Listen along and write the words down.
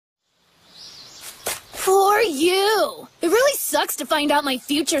are you? It really sucks to find out my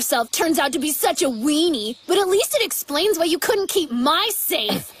future self turns out to be such a weenie, but at least it explains why you couldn't keep my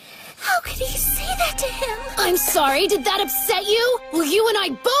safe. How could he say that to him? I'm sorry, did that upset you? Well, you and I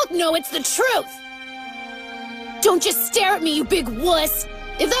both know it's the truth. Don't just stare at me, you big wuss.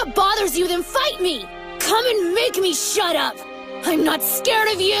 If that bothers you, then fight me. Come and make me shut up. I'm not scared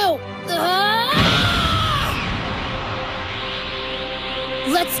of you.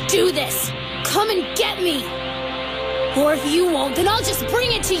 Let's do this. Come and get me. Or if you won't, then I'll just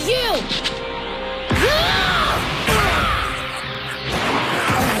bring it to you.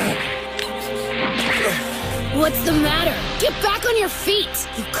 What's the matter? Get back on your feet.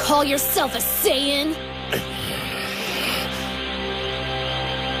 You call yourself a Saiyan?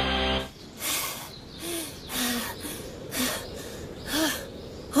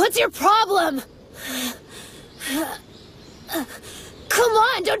 What's your problem? Come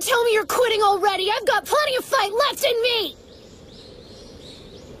on, don't tell me you're quitting already. I've got plenty of fight left in me.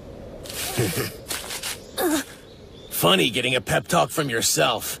 Funny getting a pep talk from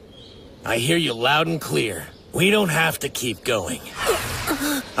yourself. I hear you loud and clear. We don't have to keep going.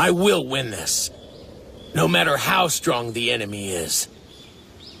 I will win this. No matter how strong the enemy is.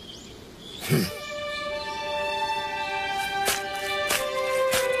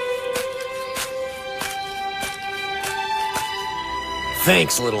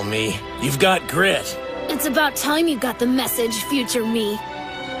 Thanks, little me. You've got grit. It's about time you got the message, future me.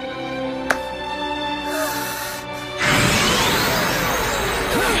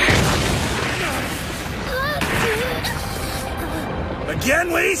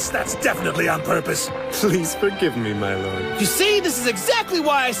 Again, Whis? That's definitely on purpose. Please forgive me, my lord. You see, this is exactly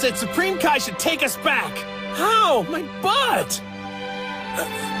why I said Supreme Kai should take us back. How? My butt!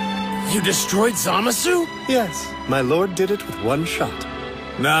 You destroyed Zamasu? Yes, my lord did it with one shot.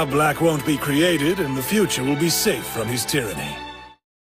 Now Black won't be created, and the future will be safe from his tyranny.